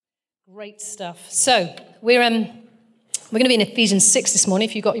Great stuff. So we're going to be in Ephesians 6 this morning.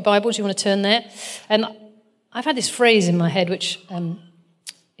 If you've got your Bibles, you want to turn there. I've had this phrase in my head, which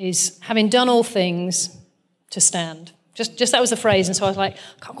is having done all things to stand. Just that was the phrase, and so I was like,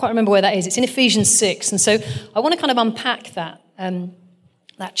 I can't quite remember where that is. It's in Ephesians 6, and so I want to kind of unpack that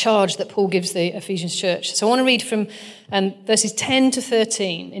charge that Paul gives the Ephesians church. So I want to read from verses 10 to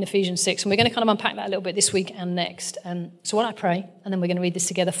 13 in Ephesians 6, and we're going to kind of unpack that a little bit this week and next. So why don't I pray, and then we're going to read this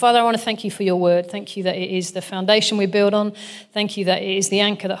together. Father, I want to thank you for your word. Thank you that it is the foundation we build on. Thank you that it is the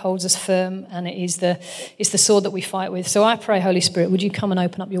anchor that holds us firm, and it's the sword that we fight with. So I pray, Holy Spirit, would you come and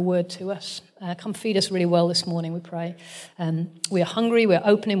open up your word to us? Come feed us really well this morning, we pray. We are hungry, we're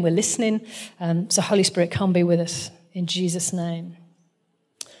opening, we're listening. So Holy Spirit, come be with us in Jesus' name.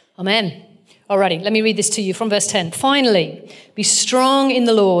 Amen. Alrighty, let me read this to you from verse 10. Finally, be strong in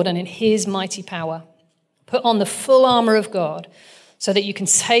the Lord and in his mighty power. Put on the full armor of God so that you can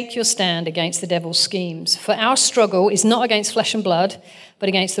take your stand against the devil's schemes. For our struggle is not against flesh and blood, but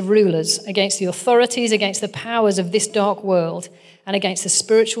against the rulers, against the authorities, against the powers of this dark world, and against the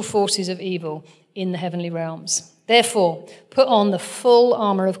spiritual forces of evil in the heavenly realms. Therefore, put on the full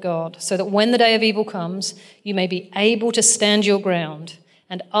armor of God so that when the day of evil comes, you may be able to stand your ground,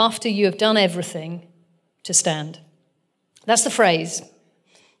 and after you have done everything, to stand. That's the phrase.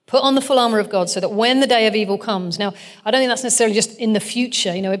 Put on the full armor of God so that when the day of evil comes. Now, I don't think that's necessarily just in the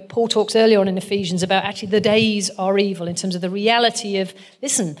future. You know, Paul talks earlier on in Ephesians about actually the days are evil in terms of the reality of,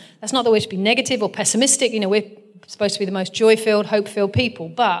 listen, that's not the way to be negative or pessimistic. You know, we're supposed to be the most joy-filled, hope-filled people,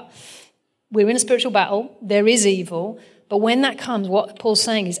 but we're in a spiritual battle. There is evil. But when that comes, what Paul's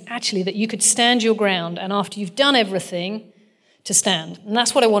saying is actually that you could stand your ground, and after you've done everything, to stand. And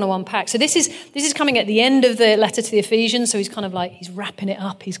that's what I want to unpack. So this is coming at the end of the letter to the Ephesians, so he's kind of like, he's wrapping it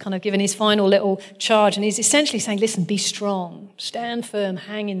up, he's kind of giving his final little charge, and he's essentially saying, listen, be strong, stand firm,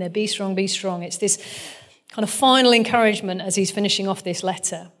 hang in there, be strong, be strong. It's this kind of final encouragement as he's finishing off this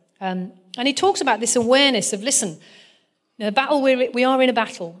letter. And he talks about this awareness of, listen, the battle we are in a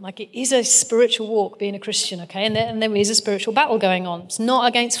battle. Like, it is a spiritual walk being a Christian, okay? And there is a spiritual battle going on. It's not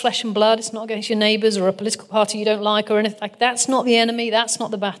against flesh and blood. It's not against your neighbours or a political party you don't like or anything. Like, that's not the enemy. That's not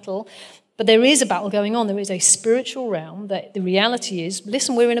the battle. But there is a battle going on. There is a spiritual realm that the reality is,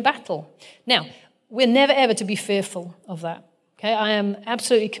 listen, we're in a battle. Now, we're never ever to be fearful of that, okay? I am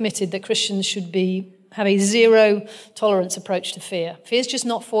absolutely committed that Christians should have a zero tolerance approach to fear. Fear's just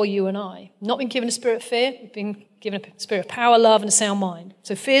not for you and I. Not been given a spirit of fear. We've been given a spirit of power, love, and a sound mind.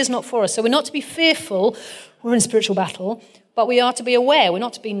 So fear's not for us. So we're not to be fearful. We're in a spiritual battle, but we are to be aware. We're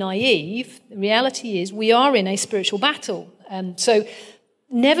not to be naive. The reality is we are in a spiritual battle. So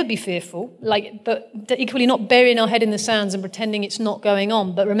never be fearful, but equally not burying our head in the sands and pretending it's not going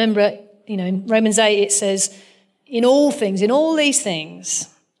on. But remember, you know, in Romans 8 it says, in all things, in all these things,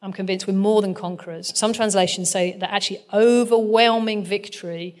 I'm convinced we're more than conquerors. Some translations say that actually overwhelming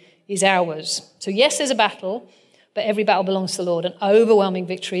victory is ours. So yes, there's a battle, but every battle belongs to the Lord, and overwhelming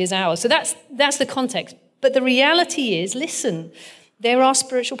victory is ours. So that's the context. But the reality is, listen, there are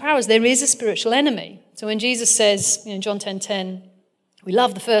spiritual powers. There is a spiritual enemy. So when Jesus says, you know, in John 10:10, we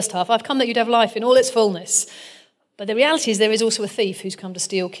love the first half, I've come that you'd have life in all its fullness. But the reality is there is also a thief who's come to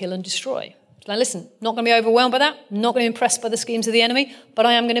steal, kill, and destroy. Now listen, not going to be overwhelmed by that, not going to be impressed by the schemes of the enemy, but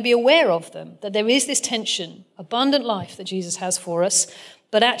I am going to be aware of them, that there is this tension, abundant life that Jesus has for us,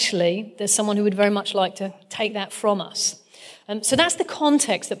 but actually there's someone who would very much like to take that from us. So that's the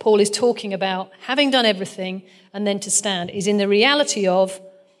context that Paul is talking about, having done everything and then to stand, is in the reality of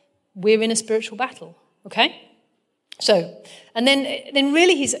we're in a spiritual battle, okay? So, and then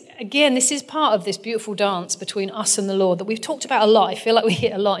really this is part of this beautiful dance between us and the Lord that we've talked about a lot. I feel like we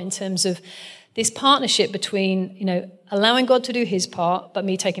hit a lot in terms of this partnership between, you know, allowing God to do his part, but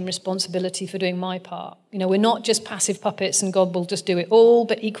me taking responsibility for doing my part. You know, we're not just passive puppets and God will just do it all,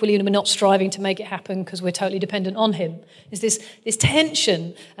 but equally we're not striving to make it happen because we're totally dependent on him. There's this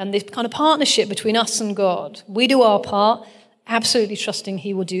tension and this kind of partnership between us and God. We do our part, absolutely trusting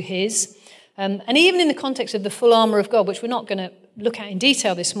he will do his. And even in the context of the full armour of God, which we're not going to look at in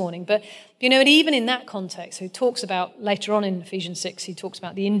detail this morning, but, you know, and even in that context, he talks about, later on in Ephesians 6, he talks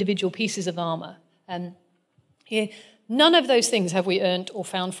about the individual pieces of armour. And none of those things have we earned or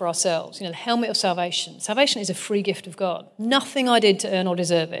found for ourselves. You know, the helmet of salvation. Salvation is a free gift of God. Nothing I did to earn or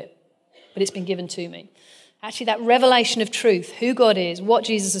deserve it, but it's been given to me. Actually, that revelation of truth, who God is, what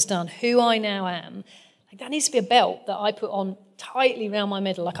Jesus has done, who I now am, like that needs to be a belt that I put on tightly around my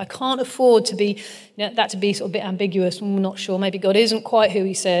middle. Like I can't afford to be, you know, that to be sort of a bit ambiguous. I'm not sure. Maybe God isn't quite who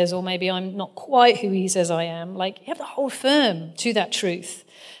he says, or maybe I'm not quite who he says I am. Like you have to hold firm to that truth.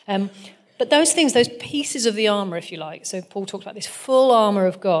 But those things, those pieces of the armour, if you like, so Paul talks about this full armour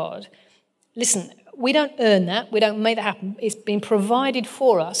of God, listen, we don't earn that. We don't make that happen. It's been provided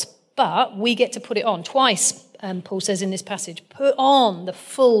for us, but we get to put it on. Twice, Paul says in this passage, put on the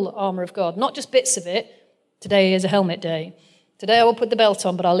full armour of God, not just bits of it. Today is a helmet day. Today I will put the belt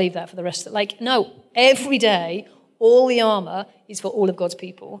on, but I'll leave that for the rest of it. No, every day, all the armour is for all of God's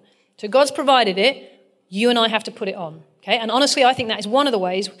people. So God's provided it. You and I have to put it on. Okay? And honestly, I think that is one of the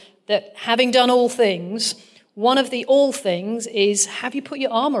ways that having done all things, one of the all things is, have you put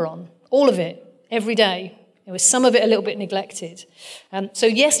your armour on? All of it, every day. There was some of it a little bit neglected. So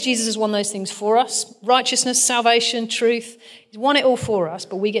yes, Jesus has won those things for us. Righteousness, salvation, truth. He's won it all for us,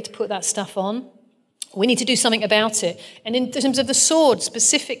 but we get to put that stuff on. We need to do something about it. And in terms of the sword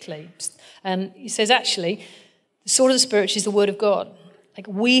specifically, he says actually, the sword of the Spirit, which is the word of God. Like,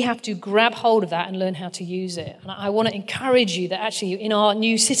 we have to grab hold of that and learn how to use it. And I want to encourage you that actually in our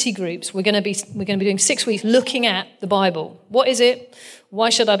new city groups, we're going to be doing 6 weeks looking at the Bible. What is it? Why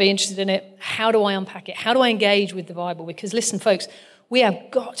should I be interested in it? How do I unpack it? How do I engage with the Bible? Because listen, folks, we have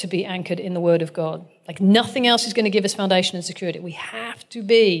got to be anchored in the Word of God. Like, nothing else is going to give us foundation and security. We have to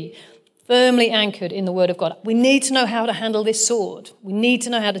be firmly anchored in the Word of God. We need to know how to handle this sword. We need to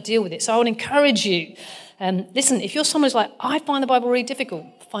know how to deal with it. So I would encourage you. Listen, if you're someone who's like, I find the Bible really difficult,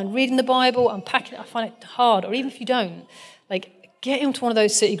 find reading the Bible, unpacking it, I find it hard, or even if you don't, like, get into one of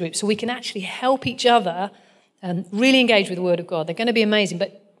those city groups so we can actually help each other really engage with the Word of God. They're going to be amazing,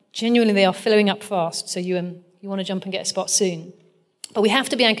 but genuinely they are filling up fast, so you want to jump and get a spot soon. But we have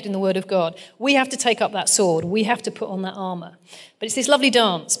to be anchored in the Word of God. We have to take up that sword. We have to put on that armour. But it's this lovely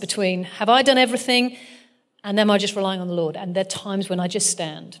dance between, have I done everything, and am I just relying on the Lord? And there are times when I just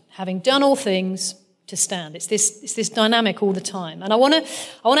stand, having done all things, to stand. It's this dynamic all the time. And I want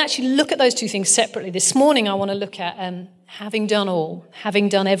to actually look at those two things separately. This morning I want to look at having done all, having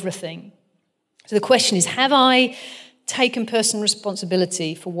done everything. So the question is, have I taken personal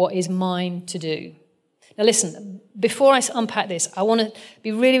responsibility for what is mine to do? Now listen, before I unpack this, I want to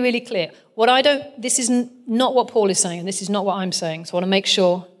be really, really clear. This is not what Paul is saying, and this is not what I'm saying, so I want to make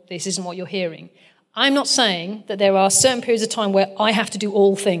sure this isn't what you're hearing. I'm not saying that there are certain periods of time where I have to do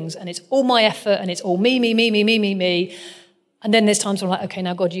all things and it's all my effort and it's all me. And then there's times where I'm like, okay,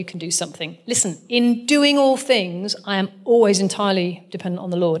 now God, you can do something. Listen, in doing all things, I am always entirely dependent on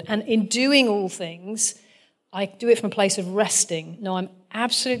the Lord. And in doing all things, I do it from a place of resting. No, I'm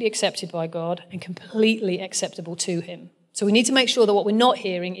absolutely accepted by God and completely acceptable to him. So we need to make sure that what we're not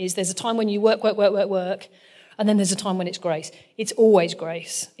hearing is there's a time when you work, and then there's a time when it's grace. It's always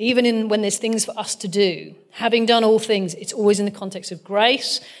grace. Even when there's things for us to do, having done all things, it's always in the context of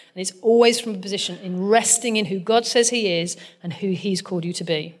grace, and it's always from a position in resting in who God says he is and who he's called you to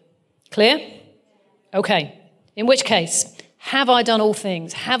be. Clear? Okay. In which case, have I done all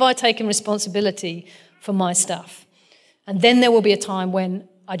things? Have I taken responsibility for my stuff? And then there will be a time when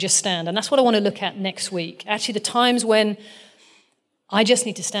I just stand. And that's what I want to look at next week. Actually, the times when I just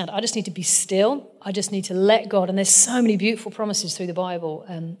need to stand. I just need to be still. I just need to let God. And there's so many beautiful promises through the Bible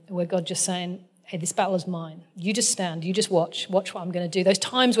where God just saying, hey, this battle is mine. You just stand. You just watch. Watch what I'm going to do. Those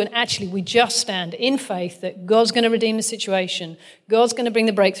times when actually we just stand in faith that God's going to redeem the situation. God's going to bring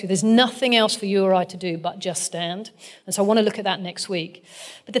the breakthrough. There's nothing else for you or I to do but just stand. And so I want to look at that next week.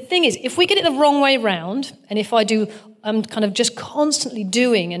 But the thing is, if we get it the wrong way round, and if I'm kind of just constantly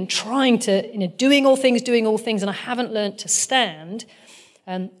doing and trying to, doing all things, and I haven't learned to stand,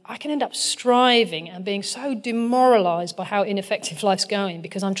 I can end up striving and being so demoralized by how ineffective life's going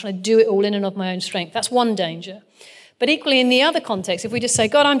because I'm trying to do it all in and of my own strength. That's one danger. But equally in the other context, if we just say,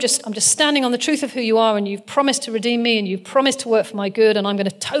 God, I'm just standing on the truth of who you are and you've promised to redeem me and you've promised to work for my good and I'm going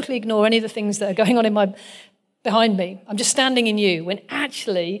to totally ignore any of the things that are going on behind me. I'm just standing in you. When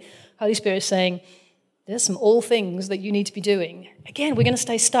actually, Holy Spirit is saying, there's some all things that you need to be doing. Again, we're going to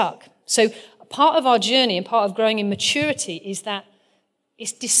stay stuck. So part of our journey and part of growing in maturity is that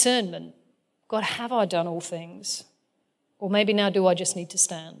it's discernment. God, have I done all things? Or maybe now do I just need to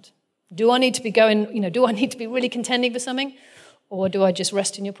stand? Do I need to be do I need to be really contending for something? Or do I just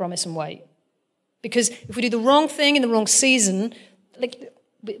rest in your promise and wait? Because if we do the wrong thing in the wrong season,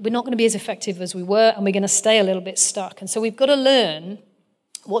 we're not going to be as effective as we were and we're going to stay a little bit stuck. And so we've got to learn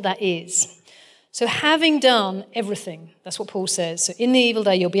what that is. So having done everything, that's what Paul says. So in the evil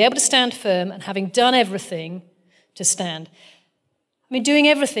day, you'll be able to stand firm and having done everything to stand. I mean, doing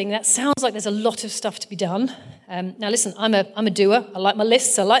everything, that sounds like there's a lot of stuff to be done. Now, listen, I'm a doer. I like my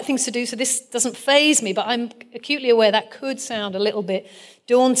lists. I like things to do, so this doesn't faze me, but I'm acutely aware that could sound a little bit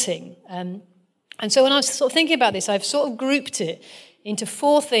daunting. And so when I was sort of thinking about this, I've sort of grouped it into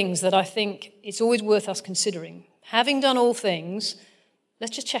 4 things that I think it's always worth us considering. Having done all things,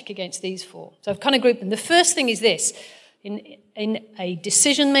 let's just check against these 4. So I've kind of grouped them. The first thing is this. in a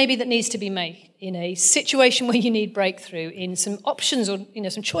decision maybe that needs to be made, in a situation where you need breakthrough, in some options or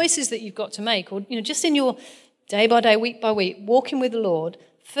some choices that you've got to make, or just in your day by day, week by week, walking with the Lord.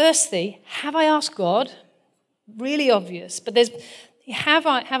 Firstly, have I asked God? Really obvious, but have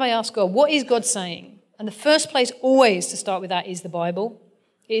I asked God? What is God saying? And the first place always to start with that is the Bible.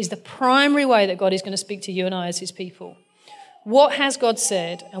 It is the primary way that God is going to speak to you and I as his people. What has God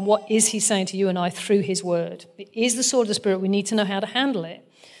said, and what is he saying to you and I through his word? It is the sword of the Spirit. We need to know how to handle it.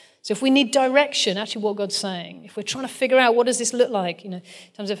 So if we need direction, actually what God's saying, if we're trying to figure out what does this look like, in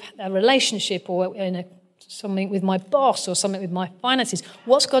terms of a relationship or something with my boss or something with my finances,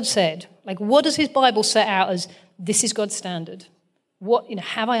 what's God said? Like, what does his Bible set out as this is God's standard? What,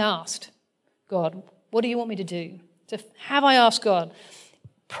 have I asked God, what do you want me to do? So have I asked God?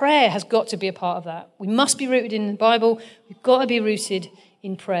 Prayer has got to be a part of that. We must be rooted in the Bible. We've got to be rooted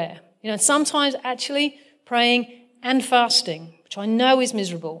in prayer. And sometimes actually praying and fasting, which I know is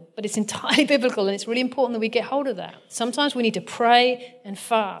miserable, but it's entirely biblical, and it's really important that we get hold of that. Sometimes we need to pray and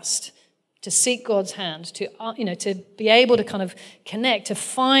fast to seek God's hand, to be able to kind of connect, to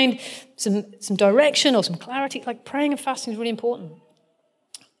find some direction or some clarity. Like, praying and fasting is really important.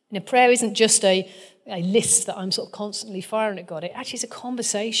 Prayer isn't just a list that I'm sort of constantly firing at God. It actually is a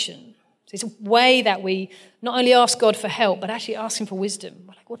conversation. So it's a way that we not only ask God for help, but actually ask him for wisdom.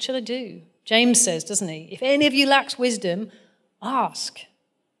 We're like, what should I do? James says, doesn't he? If any of you lacks wisdom, ask.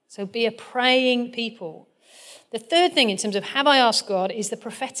 So be a praying people. The third thing in terms of have I asked God is the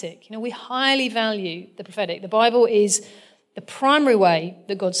prophetic. We highly value the prophetic. The Bible is the primary way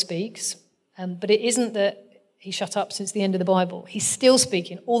that God speaks, but it isn't that he shut up since the end of the Bible. He's still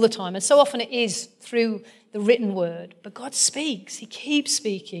speaking all the time. And so often it is through the written word. But God speaks. He keeps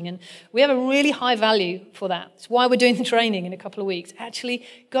speaking. And we have a really high value for that. It's why we're doing the training in a couple of weeks. Actually,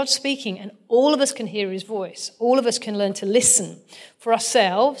 God's speaking, and all of us can hear his voice. All of us can learn to listen for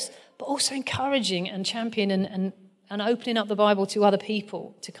ourselves, but also encouraging and championing and opening up the Bible to other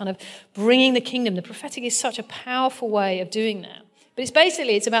people, to kind of bringing the kingdom. The prophetic is such a powerful way of doing that. But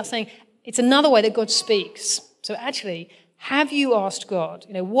it's about saying it's another way that God speaks. So actually, have you asked God?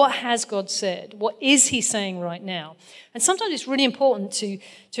 What has God said? What is he saying right now? And sometimes it's really important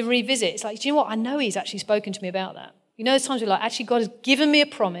to revisit. It's like, do you know what? I know he's actually spoken to me about that. There's times we're like, actually, God has given me a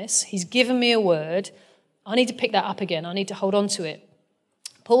promise. He's given me a word. I need to pick that up again. I need to hold on to it.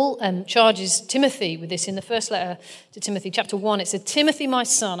 Paul charges Timothy with this in the first letter to Timothy, chapter 1. It said, Timothy, my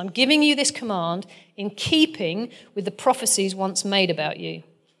son, I'm giving you this command in keeping with the prophecies once made about you,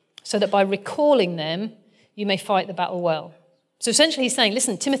 so that by recalling them, you may fight the battle well. So essentially he's saying,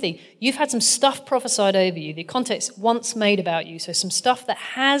 listen, Timothy, you've had some stuff prophesied over you, the context once made about you, so some stuff that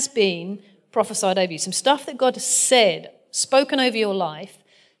has been prophesied over you, some stuff that God has said, spoken over your life.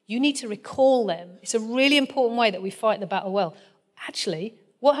 You need to recall them. It's a really important way that we fight the battle well. Actually,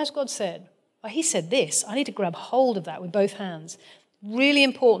 what has God said? Well, he said this. I need to grab hold of that with both hands. Really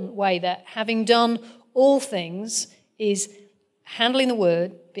important way that having done all things is handling the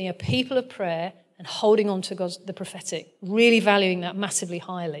word, being a people of prayer, and holding on to the prophetic, really valuing that massively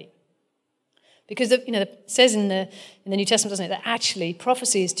highly. Because it says in the New Testament, doesn't it, that actually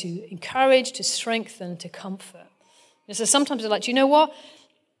prophecy is to encourage, to strengthen, to comfort. So sometimes they're like, do you know what?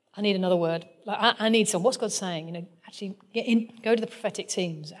 I need another word. Like I need some. What's God saying? Actually go to the prophetic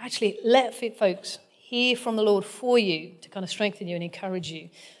teams. Actually let folks hear from the Lord for you to kind of strengthen you and encourage you.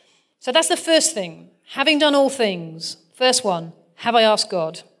 So that's the first thing. Having done all things, first one, have I asked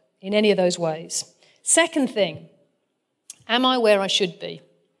God in any of those ways? Second thing, am I where I should be?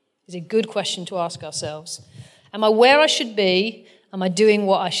 Is a good question to ask ourselves. Am I where I should be? Am I doing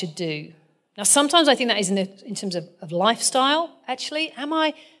what I should do? Now, sometimes I think that is in terms of lifestyle, actually.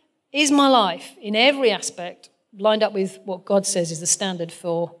 Is my life in every aspect lined up with what God says is the standard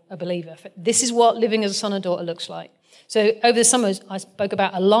for a believer? This is what living as a son and daughter looks like. So over the summers, I spoke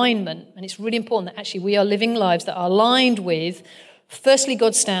about alignment, and it's really important that actually we are living lives that are aligned with, firstly,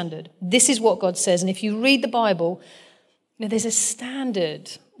 God's standard. This is what God says. And if you read the Bible, there's a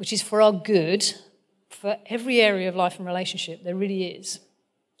standard which is for our good for every area of life and relationship. There really is.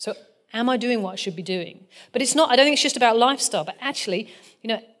 So am I doing what I should be doing? But it's not, I don't think it's just about lifestyle, but actually,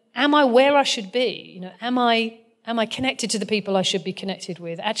 am I where I should be? Am I connected to the people I should be connected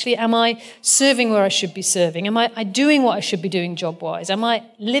with? Actually, am I serving where I should be serving? Am I doing what I should be doing job-wise? Am I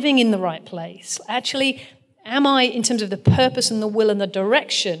living in the right place? Actually, am I, in terms of the purpose and the will and the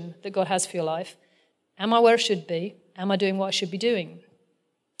direction that God has for your life, am I where I should be? Am I doing what I should be doing?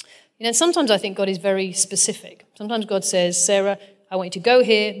 Sometimes I think God is very specific. Sometimes God says, Sarah, I want you to go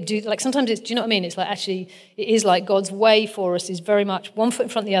here, sometimes do you know what I mean? It's like, actually, it is like God's way for us is very much one foot in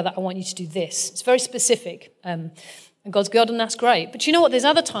front of the other. I want you to do this. It's very specific. And God's good, and that's great. But you know what? There's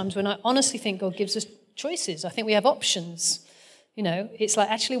other times when I honestly think God gives us choices. I think we have options. It's like,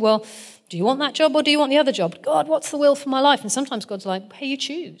 actually, well, do you want that job or do you want the other job? God, what's the will for my life? And sometimes God's like, hey, you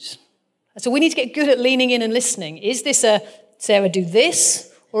choose. So we need to get good at leaning in and listening. Is this a, Sarah, do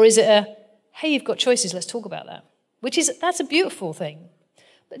this? Or is it a, hey, you've got choices, let's talk about that? That's a beautiful thing.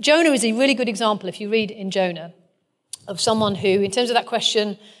 But Jonah is a really good example, if you read in Jonah, of someone who, in terms of that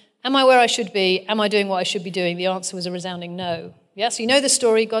question, am I where I should be? Am I doing what I should be doing? The answer was a resounding no. Yeah, so you know the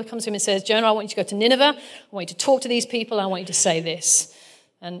story. God comes to him and says, Jonah, I want you to go to Nineveh. I want you to talk to these people. I want you to say this.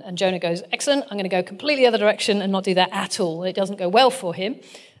 And Jonah goes, excellent. I'm going to go completely the other direction and not do that at all. It doesn't go well for him.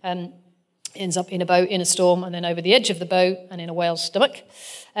 Ends up in a boat, in a storm, and then over the edge of the boat and in a whale's stomach.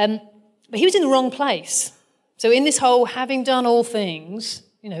 But he was in the wrong place. So in this whole having done all things,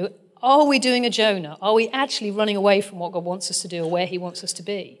 are we doing a Jonah? Are we actually running away from what God wants us to do or where he wants us to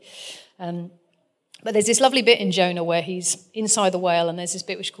be? But there's this lovely bit in Jonah where he's inside the whale, and there's this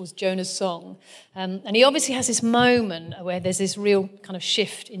bit which calls Jonah's song. And he obviously has this moment where there's this real kind of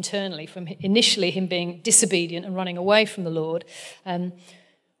shift internally from initially him being disobedient and running away from the Lord,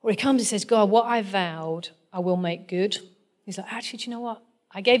 where he comes and says, God, what I vowed, I will make good. He's like, actually, do you know what?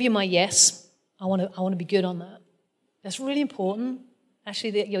 I gave you my yes. I want to be good on that. That's really important.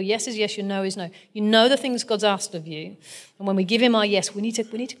 Actually, your yes is yes, your no is no. You know the things God's asked of you. And when we give him our yes, we need to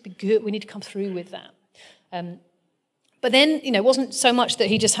be good. We need to come through with that. But then, it wasn't so much that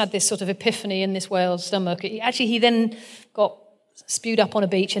he just had this sort of epiphany in this whale's stomach. He then got spewed up on a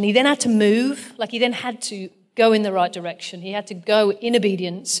beach, and he then had to move. Like, he then had to go in the right direction. He had to go in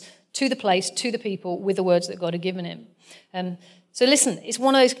obedience to the place, to the people, with the words that God had given him. So listen, it's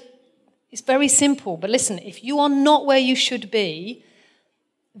one of those, it's very simple, but listen, if you are not where you should be,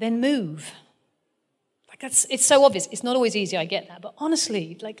 then move. It's so obvious. It's not always easy, I get that. But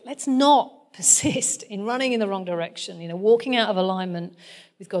honestly, let's not persist in running in the wrong direction, walking out of alignment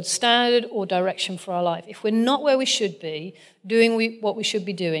with God's standard or direction for our life. If we're not where we should be, doing what we should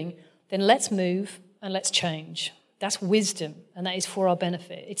be doing, then let's move and let's change. That's wisdom, and that is for our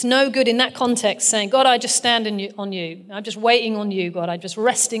benefit. It's no good in that context saying, God, I just stand on you. I'm just waiting on you, God. I'm just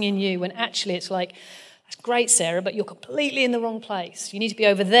resting in you. When actually it's like, that's great, Sarah, but you're completely in the wrong place. You need to be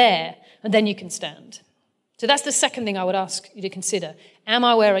over there, and then you can stand. So that's the second thing I would ask you to consider. Am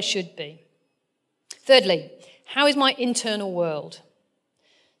I where I should be? Thirdly, how is my internal world?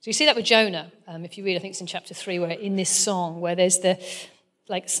 So you see that with Jonah. If you read, I think it's in chapter 3, where in this song, where there's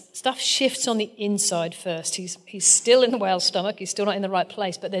stuff shifts on the inside first. He's still in the whale's stomach. He's still not in the right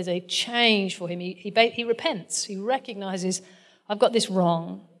place, but there's a change for him. He repents. He recognizes, I've got this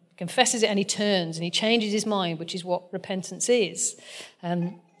wrong. Confesses it, and he turns and he changes his mind, which is what repentance is.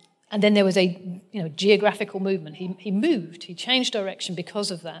 And then there was a geographical movement. He moved. He changed direction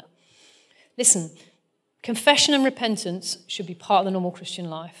because of that. Listen, confession and repentance should be part of the normal Christian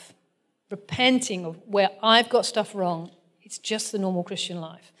life. Repenting of where I've got stuff wrong, it's just the normal Christian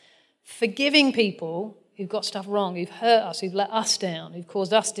life. Forgiving people who've got stuff wrong, who've hurt us, who've let us down, who've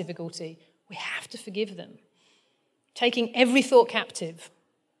caused us difficulty, we have to forgive them. Taking every thought captive.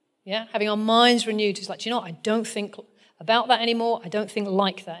 Yeah, having our minds renewed. It's like, do you know what? I don't think about that anymore. I don't think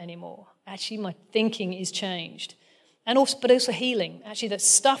like that anymore. Actually, my thinking is changed. But also healing. Actually, there's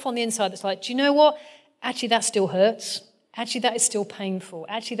stuff on the inside that's like, do you know what? Actually, that still hurts. Actually, that is still painful.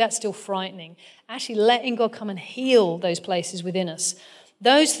 Actually, that's still frightening. Actually, letting God come and heal those places within us.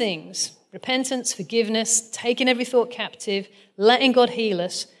 Those things, repentance, forgiveness, taking every thought captive, letting God heal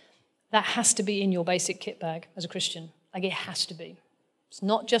us, that has to be in your basic kit bag as a Christian. It has to be. It's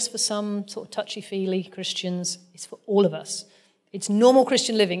not just for some sort of touchy-feely Christians. It's for all of us. It's normal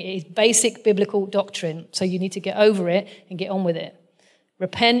Christian living. It is basic biblical doctrine. So you need to get over it and get on with it.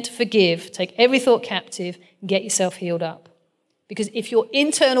 Repent, forgive, take every thought captive, and get yourself healed up. Because if your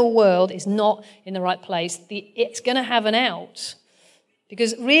internal world is not in the right place, it's going to have an out.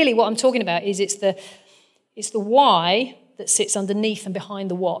 Because really what I'm talking about is it's the why that sits underneath and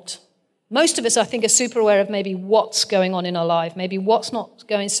behind the what. Most of us, I think, are super aware of maybe what's going on in our life, maybe what's not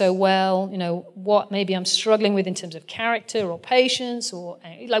going so well, what maybe I'm struggling with in terms of character or patience, or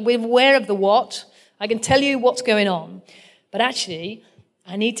we're aware of the what. I can tell you what's going on, but actually,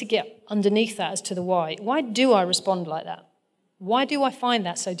 I need to get underneath that as to the why. Why do I respond like that? Why do I find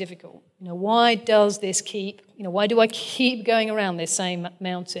that so difficult? Why does this why do I keep going around this same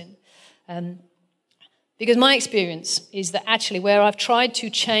mountain? Because my experience is that actually where I've tried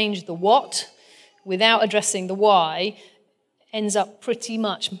to change the what without addressing the why ends up pretty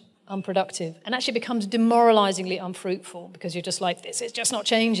much unproductive and actually becomes demoralizingly unfruitful because you're just like, this is just not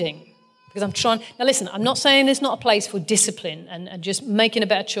changing. Because I'm trying... Now listen, I'm not saying there's not a place for discipline and just making a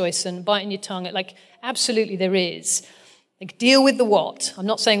better choice and biting your tongue. Like, absolutely there is. Like, deal with the what. I'm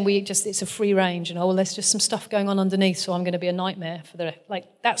not saying it's a free range and, there's just some stuff going on underneath, so I'm going to be a nightmare for the... Like,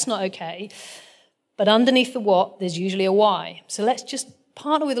 that's not okay. But underneath the what, there's usually a why. So let's just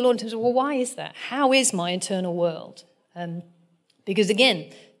partner with the Lord in terms of, why is that? How is my internal world? Because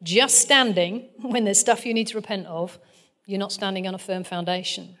again, just standing when there's stuff you need to repent of, you're not standing on a firm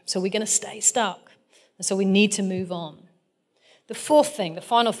foundation. So we're going to stay stuck. And so we need to move on. The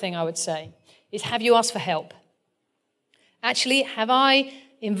final thing I would say is, have you asked for help? Actually, have I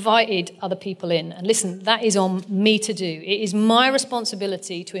invited other people in? And listen, that is on me to do. It is my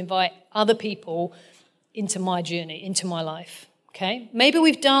responsibility to invite other people into my journey, into my life. Okay? Maybe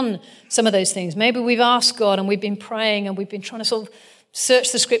we've done some of those things. Maybe we've asked God and we've been praying and we've been trying to sort of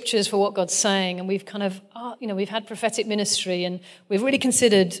search the scriptures for what God's saying, and we've kind of, we've had prophetic ministry, and we've really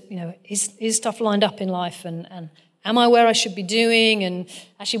considered, is stuff lined up in life, and am I where I should be doing, and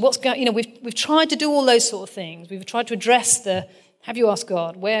actually what's going, we've tried to do all those sort of things. We've tried to address have you asked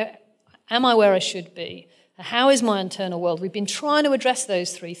God, where am I where I should be? How is my internal world? We've been trying to address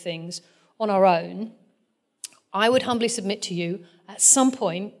those three things on our own. I would humbly submit to you, at some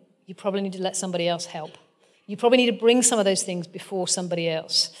point, you probably need to let somebody else help. You probably need to bring some of those things before somebody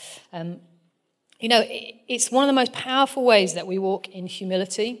else. It's one of the most powerful ways that we walk in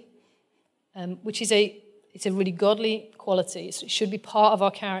humility, which is it's a really godly quality. It should be part of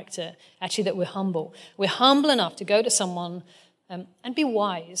our character, actually, that we're humble. We're humble enough to go to someone and be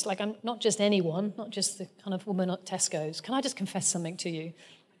wise. Like, I'm not just anyone, not just the kind of woman at Tesco's. Can I just confess something to you?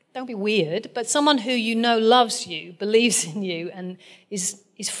 Don't be weird, but someone who loves you, believes in you, and is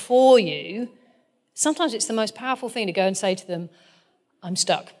for you. Sometimes it's the most powerful thing to go and say to them, I'm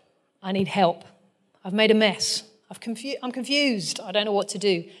stuck. I need help. I've made a mess. I'm confused. I don't know what to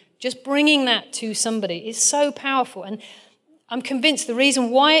do. Just bringing that to somebody is so powerful. And I'm convinced the reason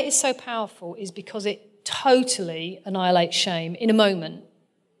why it is so powerful is because it totally annihilates shame in a moment.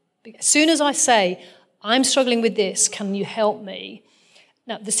 As soon as I say, I'm struggling with this, can you help me?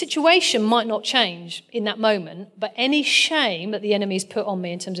 Now, the situation might not change in that moment, but any shame that the enemy's put on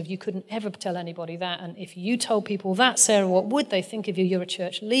me in terms of you couldn't ever tell anybody that, and if you told people that, Sarah, what would they think of you? You're a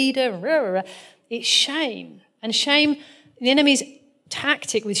church leader. It's shame. And shame, the enemy's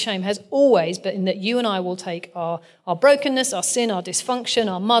tactic with shame has always been that you and I will take our brokenness, our sin, our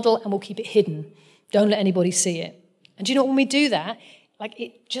dysfunction, our muddle, and we'll keep it hidden. Don't let anybody see it. And do you know, when we do that,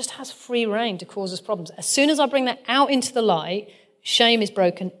 it just has free rein to cause us problems. As soon as I bring that out into the light, shame is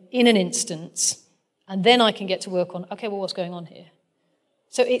broken in an instance, and then I can get to work on, what's going on here?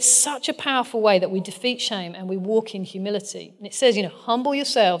 So it's such a powerful way that we defeat shame and we walk in humility. And it says, humble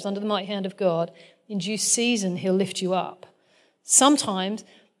yourselves under the mighty hand of God. In due season, he'll lift you up. Sometimes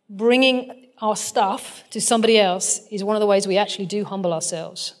bringing our stuff to somebody else is one of the ways we actually do humble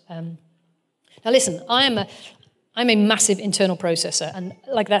ourselves. Now listen, I'm a massive internal processor, and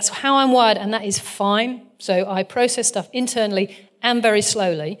that's how I'm wired, and that is fine. So I process stuff internally and very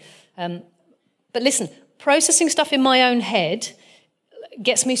slowly. But listen, processing stuff in my own head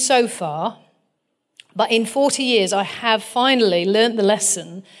gets me so far. But in 40 years, I have finally learnt the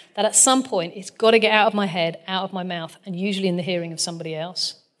lesson that at some point it's got to get out of my head, out of my mouth, and usually in the hearing of somebody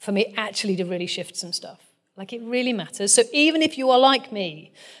else for me actually to really shift some stuff. It really matters. So even if you are like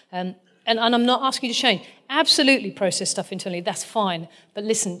me, and I'm not asking you to change, absolutely process stuff internally, that's fine. But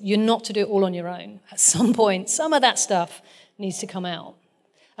listen, you're not to do it all on your own. At some point, some of that stuff needs to come out.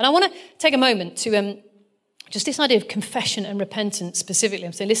 And I want to take a moment to just this idea of confession and repentance specifically.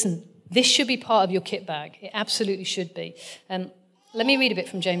 I'm saying, listen, this should be part of your kit bag. It absolutely should be. Let me read a bit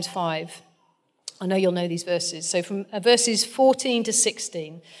from James 5. I know you'll know these verses. So from verses 14 to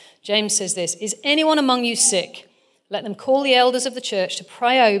 16, James says this, is anyone among you sick? Let them call the elders of the church to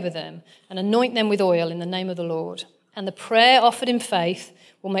pray over them and anoint them with oil in the name of the Lord. And the prayer offered in faith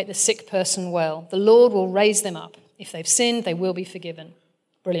will make the sick person well. The Lord will raise them up. If they've sinned, they will be forgiven.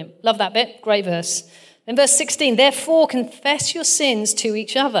 Brilliant. Love that bit. Great verse. Then verse 16, therefore confess your sins to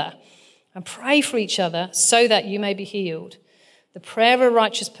each other and pray for each other so that you may be healed. The prayer of a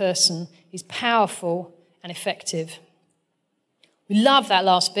righteous person is powerful and effective. We love that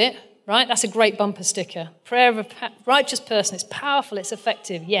last bit, right? That's a great bumper sticker. Prayer of a righteous person is powerful, it's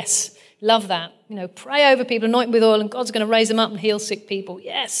effective. Yes, love that. Pray over people, anoint them with oil, and God's going to raise them up and heal sick people.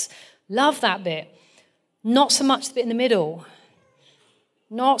 Yes, love that bit. Not so much the bit in the middle.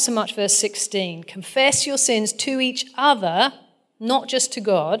 Not so much verse 16. Confess your sins to each other, not just to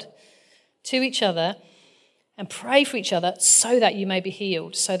God, to each other, and pray for each other so that you may be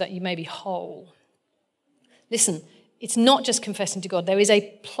healed, so that you may be whole. Listen, it's not just confessing to God. There is a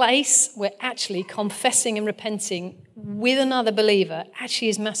place where actually confessing and repenting with another believer actually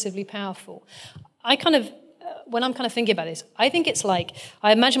is massively powerful. When I'm kind of thinking about this, I think it's like,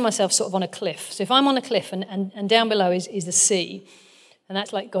 I imagine myself sort of on a cliff. So if I'm on a cliff and down below is the sea, and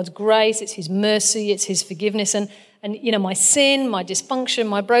that's like God's grace, it's his mercy, it's his forgiveness, and my sin, my dysfunction,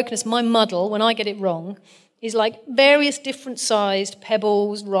 my brokenness, my muddle, when I get it wrong, is like various different sized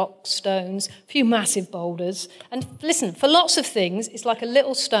pebbles, rocks, stones, a few massive boulders. And listen, for lots of things, it's like a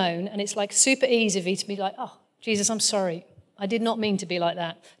little stone, and it's like super easy for me to be like, oh, Jesus, I'm sorry. I did not mean to be like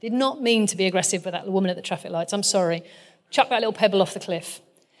that. I did not mean to be aggressive with that woman at the traffic lights. I'm sorry. Chuck that little pebble off the cliff.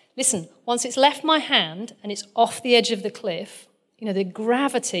 Listen, once it's left my hand and it's off the edge of the cliff, the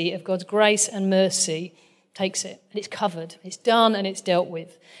gravity of God's grace and mercy takes it, and it's covered. It's done and it's dealt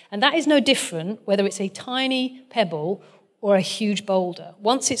with. And that is no different whether it's a tiny pebble or a huge boulder.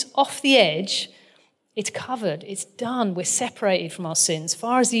 Once it's off the edge, it's covered. It's done. We're separated from our sins,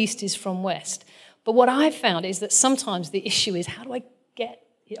 far as the east is from west. But what I've found is that sometimes the issue is, how do I get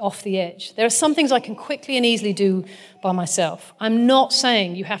it off the edge? There are some things I can quickly and easily do by myself. I'm not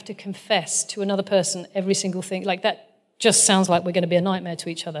saying you have to confess to another person every single thing. Like, that just sounds like we're going to be a nightmare to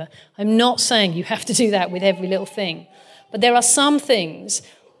each other. I'm not saying you have to do that with every little thing. But there are some things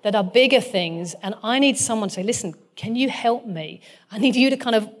that are bigger things, and I need someone to say, listen, can you help me? I need you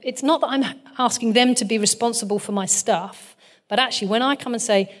to it's not that I'm asking them to be responsible for my stuff, but actually when I come and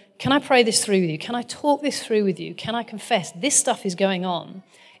say, can I pray this through with you? Can I talk this through with you? Can I confess this stuff is going on?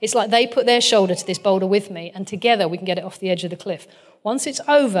 It's like they put their shoulder to this boulder with me, and together we can get it off the edge of the cliff. Once it's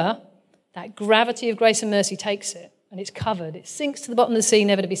over, that gravity of grace and mercy takes it, and it's covered. It sinks to the bottom of the sea,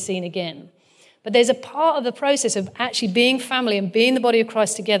 never to be seen again. But there's a part of the process of actually being family and being the body of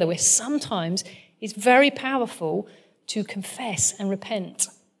Christ together where sometimes it's very powerful to confess and repent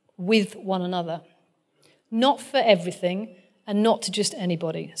with one another. Not for everything, and not to just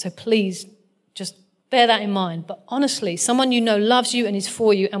anybody. So please, just bear that in mind. But honestly, someone you know loves you and is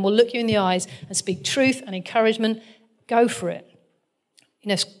for you and will look you in the eyes and speak truth and encouragement, go for it.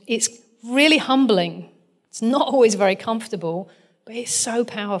 It's really humbling. It's not always very comfortable, but it's so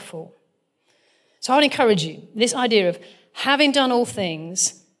powerful. So I would encourage you, this idea of having done all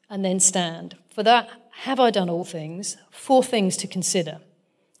things and then stand. For that, have I done all things? 4 things to consider.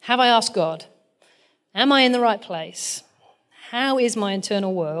 Have I asked God? Am I in the right place? How is my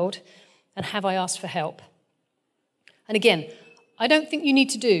internal world? And have I asked for help? And again, I don't think you need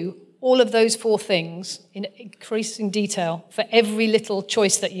to do all of those 4 things in increasing detail for every little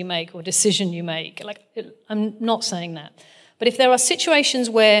choice that you make or decision you make. I'm not saying that. But if there are situations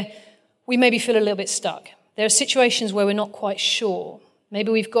where we maybe feel a little bit stuck, there are situations where we're not quite sure,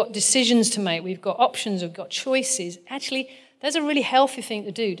 maybe we've got decisions to make, we've got options, we've got choices, actually, there's a really healthy thing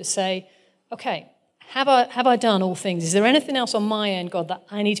to do to say, okay, have I done all things? Is there anything else on my end, God, that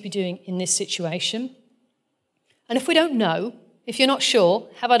I need to be doing in this situation? And if we don't know, if you're not sure,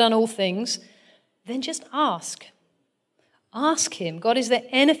 have I done all things? Then just ask. Ask him, God, is there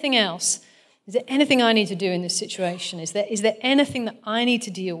anything else? Is there anything I need to do in this situation? Is there anything that I need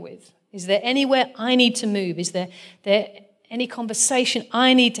to deal with? Is there anywhere I need to move? Is there any conversation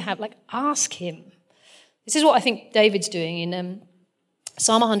I need to have? Ask him. This is what I think David's doing in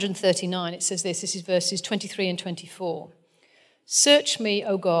Psalm 139. It says this is verses 23 and 24. Search me,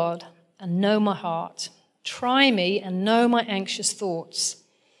 O God, and know my heart. Try me and know my anxious thoughts.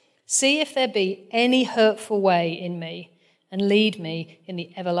 See if there be any hurtful way in me, and lead me in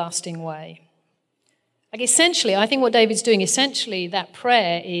the everlasting way. Essentially, I think what David's doing, that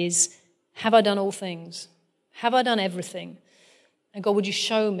prayer is, have I done all things? Have I done everything? And God, would you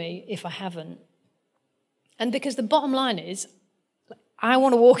show me if I haven't? And because the bottom line is, I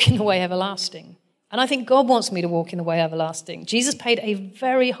want to walk in the way everlasting. And I think God wants me to walk in the way everlasting. Jesus paid a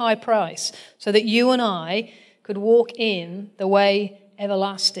very high price so that you and I could walk in the way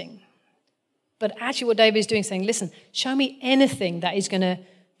everlasting. But actually what David is doing is saying, listen, show me anything that is going to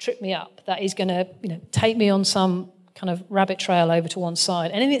trip me up, that is going to take me on some kind of rabbit trail over to one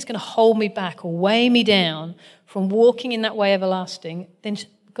side, anything that's going to hold me back or weigh me down from walking in that way everlasting, then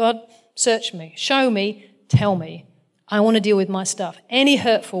God, search me, show me, tell me. I want to deal with my stuff, any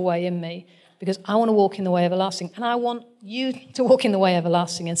hurtful way in me, because I want to walk in the way everlasting, and I want you to walk in the way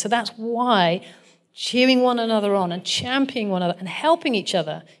everlasting. And so that's why cheering one another on and championing one another and helping each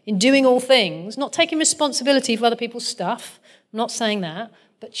other in doing all things, not taking responsibility for other people's stuff, I'm not saying that,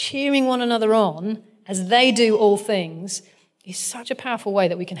 but cheering one another on as they do all things is such a powerful way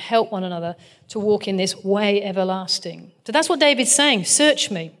that we can help one another to walk in this way everlasting. So that's what David's saying. Search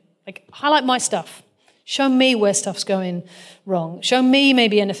me. Highlight my stuff. Show me where stuff's going wrong. Show me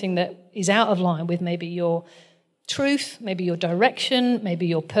maybe anything that is out of line with maybe your truth, maybe your direction, maybe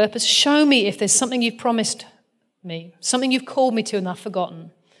your purpose. Show me if there's something you've promised me, something you've called me to and I've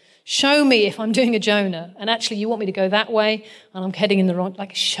forgotten. Show me if I'm doing a Jonah and actually you want me to go that way and I'm heading in the wrong,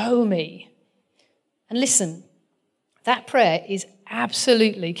 show me. And listen, that prayer is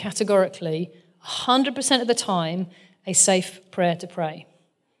absolutely, categorically, 100% of the time, a safe prayer to pray.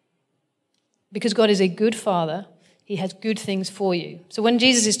 Because God is a good Father, He has good things for you. So when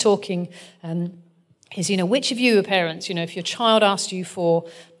Jesus is talking, which of you are parents, if your child asked you for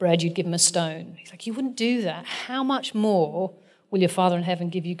bread, you'd give them a stone. He's like, you wouldn't do that. How much more will your Father in heaven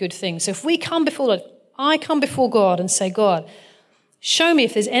give you good things? So if we come before God, I come before God and say, God, show me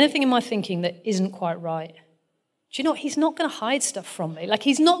if there's anything in my thinking that isn't quite right. Do you know what? He's not going to hide stuff from me.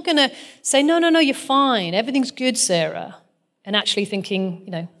 He's not going to say, no, you're fine. Everything's good, Sarah. And actually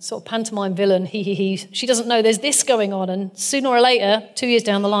thinking, sort of pantomime villain, he. She doesn't know there's this going on. And sooner or later, 2 years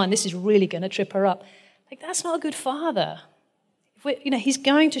down the line, this is really going to trip her up. That's not a good father. He's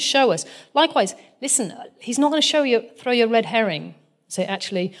going to show us. Likewise, listen, he's not going to throw you a red herring. Say,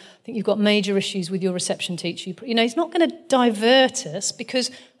 actually, I think you've got major issues with your reception teacher. He's not going to divert us because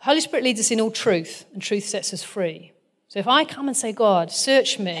the Holy Spirit leads us in all truth, and truth sets us free. So if I come and say, God,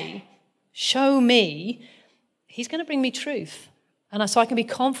 search me, show me, He's going to bring me truth. And so I can be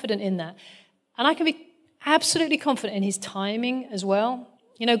confident in that. And I can be absolutely confident in His timing as well.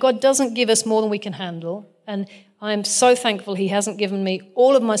 God doesn't give us more than we can handle. And I'm so thankful He hasn't given me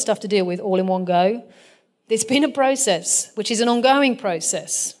all of my stuff to deal with all in one go. It's been a process, which is an ongoing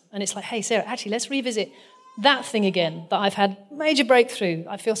process. And it's like, hey, Sarah, actually, let's revisit that thing again that I've had major breakthrough.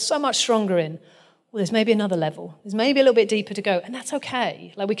 I feel so much stronger in. Well, there's maybe another level. There's maybe a little bit deeper to go. And that's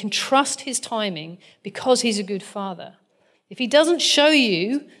okay. We can trust His timing because He's a good Father. If He doesn't show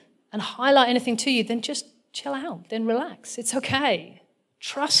you and highlight anything to you, then just chill out. Then relax. It's okay.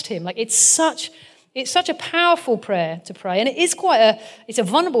 Trust Him. It's such a powerful prayer to pray. And it is it's a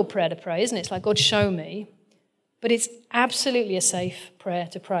vulnerable prayer to pray, isn't it? It's like, God, show me. But it's absolutely a safe prayer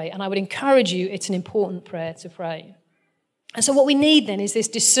to pray. And I would encourage you, it's an important prayer to pray. And so what we need then is this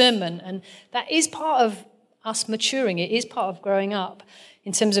discernment. And that is part of us maturing. It is part of growing up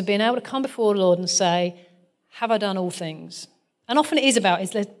in terms of being able to come before the Lord and say, have I done all things? And often it is about,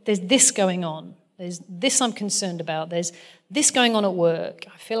 there's this going on. There's this I'm concerned about. There's this going on at work.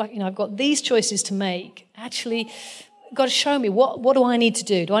 I feel like, I've got these choices to make. Actually, God, show me, what do I need to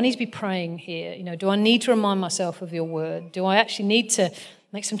do? Do I need to be praying here? Do I need to remind myself of your word? Do I actually need to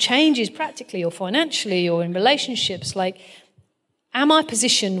make some changes practically or financially or in relationships? Am I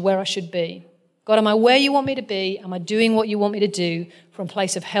positioned where I should be? God, am I where you want me to be? Am I doing what you want me to do from a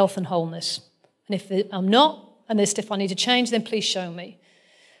place of health and wholeness? And if I'm not, and there's stuff I need to change, then please show me.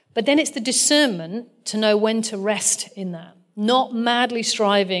 But then it's the discernment to know when to rest in that. Not madly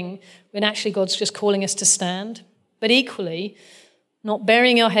striving when actually God's just calling us to stand. But equally, not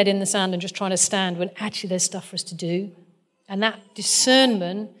burying our head in the sand and just trying to stand when actually there's stuff for us to do. And that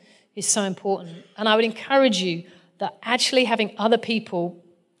discernment is so important. And I would encourage you that actually having other people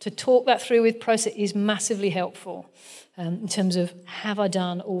to talk that through with process is massively helpful in terms of, have I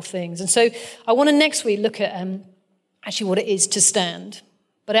done all things? And so I want to next week look at actually what it is to stand.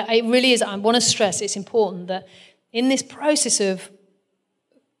 But it really is, I want to stress it's important that in this process of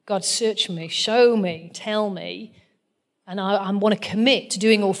God, search me, show me, tell me, and I want to commit to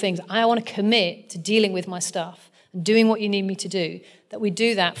doing all things. I want to commit to dealing with my stuff and doing what you need me to do, that we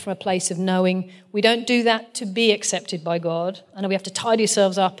do that from a place of knowing we don't do that to be accepted by God, and we have to tidy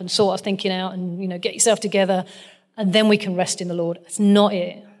yourselves up and sort our thinking out and get yourself together, and then we can rest in the Lord. That's not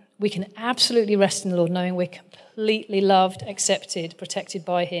it. We can absolutely rest in the Lord knowing we're completely loved, accepted, protected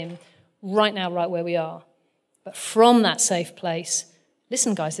by Him right now, right where we are. But from that safe place,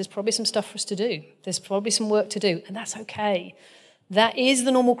 listen, guys, there's probably some stuff for us to do. There's probably some work to do, and that's okay. That is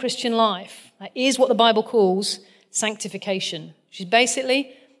the normal Christian life. That is what the Bible calls sanctification, which is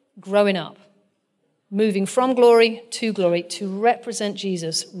basically growing up, moving from glory to represent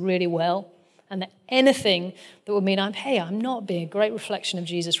Jesus really well. And that anything that would mean I'm not being a great reflection of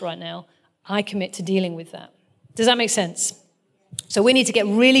Jesus right now, I commit to dealing with that. Does that make sense? So we need to get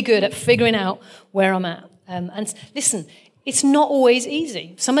really good at figuring out where I'm at. And listen, it's not always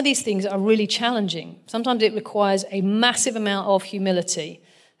easy. Some of these things are really challenging. Sometimes it requires a massive amount of humility.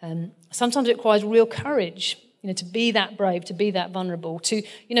 Sometimes it requires real courage, to be that brave, to be that vulnerable, to,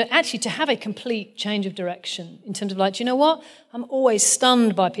 actually to have a complete change of direction in terms of do you know what? I'm always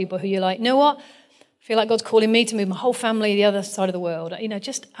stunned by people who you're like, you know what? I feel like God's calling me to move my whole family to the other side of the world.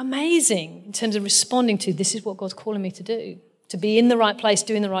 Just amazing in terms of responding to this is what God's calling me to do. To be in the right place,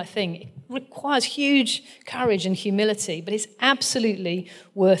 doing the right thing. It requires huge courage and humility, but it's absolutely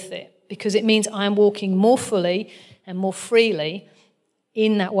worth it because it means I'm walking more fully and more freely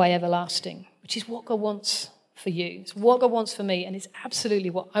in that way everlasting, which is what God wants for you. It's what God wants for me, and it's absolutely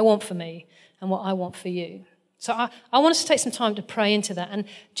what I want for me and what I want for you. So I want us to take some time to pray into that. And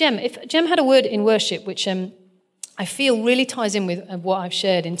Jem had a word in worship, which I feel really ties in with what I've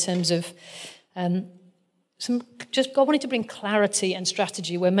shared in terms of just God wanting to bring clarity and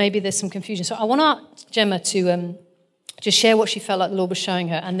strategy where maybe there's some confusion. So I want Gemma to just share what she felt like the Lord was showing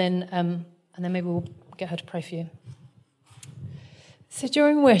her, and then maybe we'll get her to pray for you. So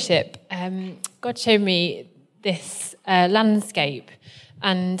during worship, God showed me this landscape,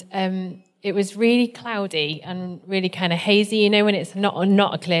 and it was really cloudy and really kind of hazy. You know, when it's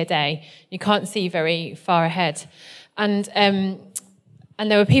not a clear day, you can't see very far ahead, and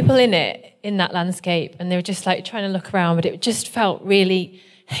there were people in that landscape, and they were just like trying to look around, but it just felt really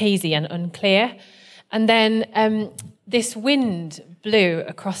hazy and unclear. And then this wind blew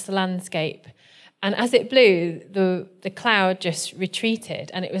across the landscape. And as it blew, the cloud just retreated,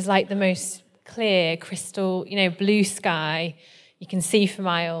 and it was like the most clear, crystal, blue sky. You can see for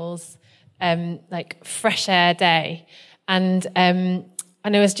miles, like fresh air day, and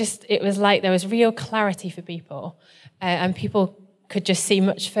it was like there was real clarity for people, and people could just see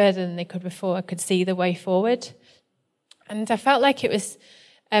much further than they could before. Could see the way forward, and I felt like it was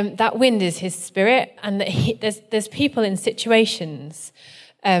that wind is His Spirit, and that there's people in situations.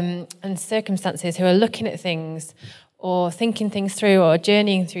 And circumstances who are looking at things or thinking things through or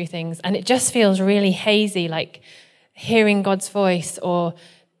journeying through things, and it just feels really hazy, like hearing God's voice or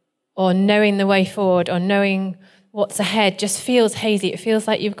knowing the way forward or knowing what's ahead just feels hazy. It feels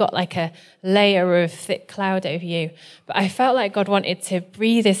like you've got like a layer of thick cloud over you. But I felt like God wanted to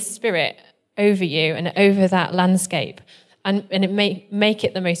breathe His Spirit over you and over that landscape, and it make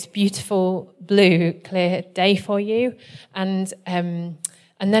it the most beautiful blue clear day for you. And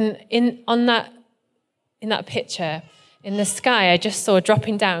then in that picture, in the sky, I just saw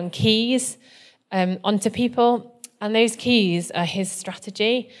dropping down keys onto people. And those keys are His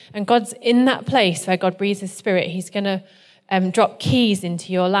strategy. And God's in that place where God breathes His Spirit. He's going to drop keys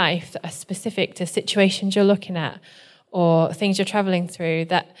into your life that are specific to situations you're looking at or things you're traveling through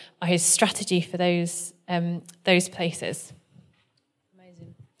that are His strategy for those places.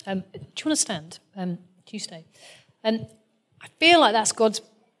 Amazing. Do you want to stand? Do you stay? I feel like that's God's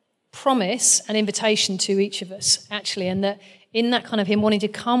promise and invitation to each of us, actually, and that in that kind of Him wanting to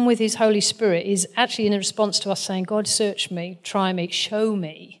come with His Holy Spirit is actually in a response to us saying, God, search me, try me, show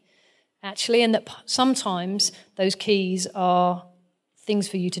me, actually, and that sometimes those keys are things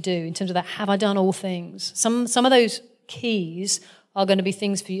for you to do in terms of that, have I done all things? Some of those keys are going to be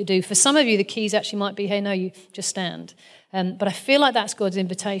things for you to do. For some of you, the keys actually might be, hey, no, you just stand. But I feel like that's God's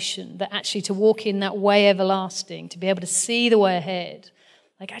invitation, that actually to walk in that way everlasting, to be able to see the way ahead.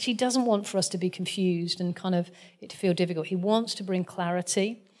 Like, actually doesn't want for us to be confused and kind of it to feel difficult. He wants to bring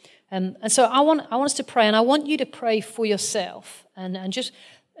clarity. And so I want us to pray, and I want you to pray for yourself. And just,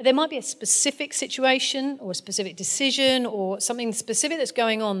 there might be a specific situation or a specific decision or something specific that's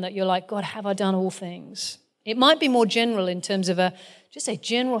going on that you're like, God, have I done all things? It might be more general in terms of just a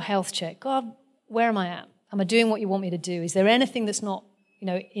general health check. God, where am I at? Am I doing what you want me to do? Is there anything that's not,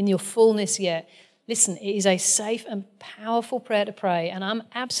 in your fullness yet? Listen, it is a safe and powerful prayer to pray, and I'm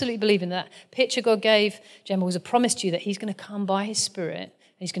absolutely believing that picture God gave Gemma was a promise to you that He's going to come by His Spirit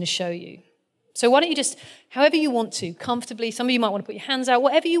and He's going to show you. So why don't you just, however you want to, comfortably, some of you might want to put your hands out,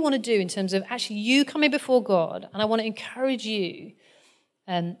 whatever you want to do in terms of actually you coming before God, and I want to encourage you,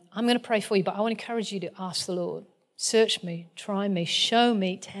 and I'm going to pray for you, but I want to encourage you to ask the Lord, search me, try me, show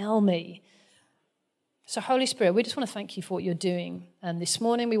me, tell me. So Holy Spirit, we just want to thank you for what you're doing. And this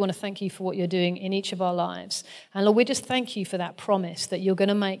morning we want to thank you for what you're doing in each of our lives. And Lord, we just thank you for that promise that you're going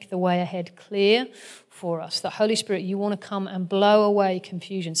to make the way ahead clear for us. That Holy Spirit, you want to come and blow away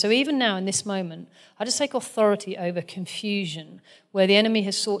confusion. So even now in this moment, I just take authority over confusion, where the enemy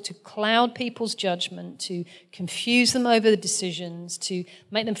has sought to cloud people's judgment, to confuse them over the decisions, to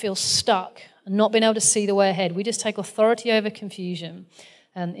make them feel stuck and not being able to see the way ahead. We just take authority over confusion.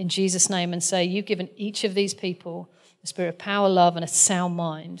 In Jesus' name, and say, you've given each of these people the spirit of power, love, and a sound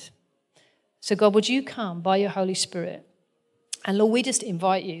mind. So God, would you come by your Holy Spirit? And Lord, we just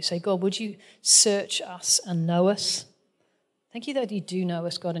invite you. Say, God, would you search us and know us? Thank you that you do know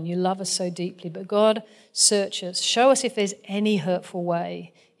us, God, and you love us so deeply. But God, search us. Show us if there's any hurtful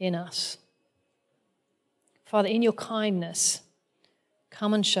way in us. Father, in your kindness,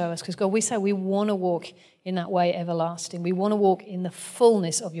 come and show us. Because God, we say we want to walk in that way everlasting. We want to walk in the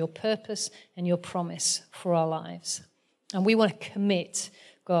fullness of your purpose and your promise for our lives. And we want to commit,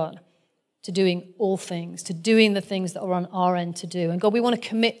 God, to doing all things, to doing the things that are on our end to do. And God, we want to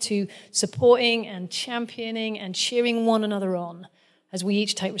commit to supporting and championing and cheering one another on as we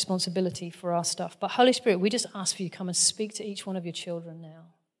each take responsibility for our stuff. But Holy Spirit, we just ask for you to come and speak to each one of your children now.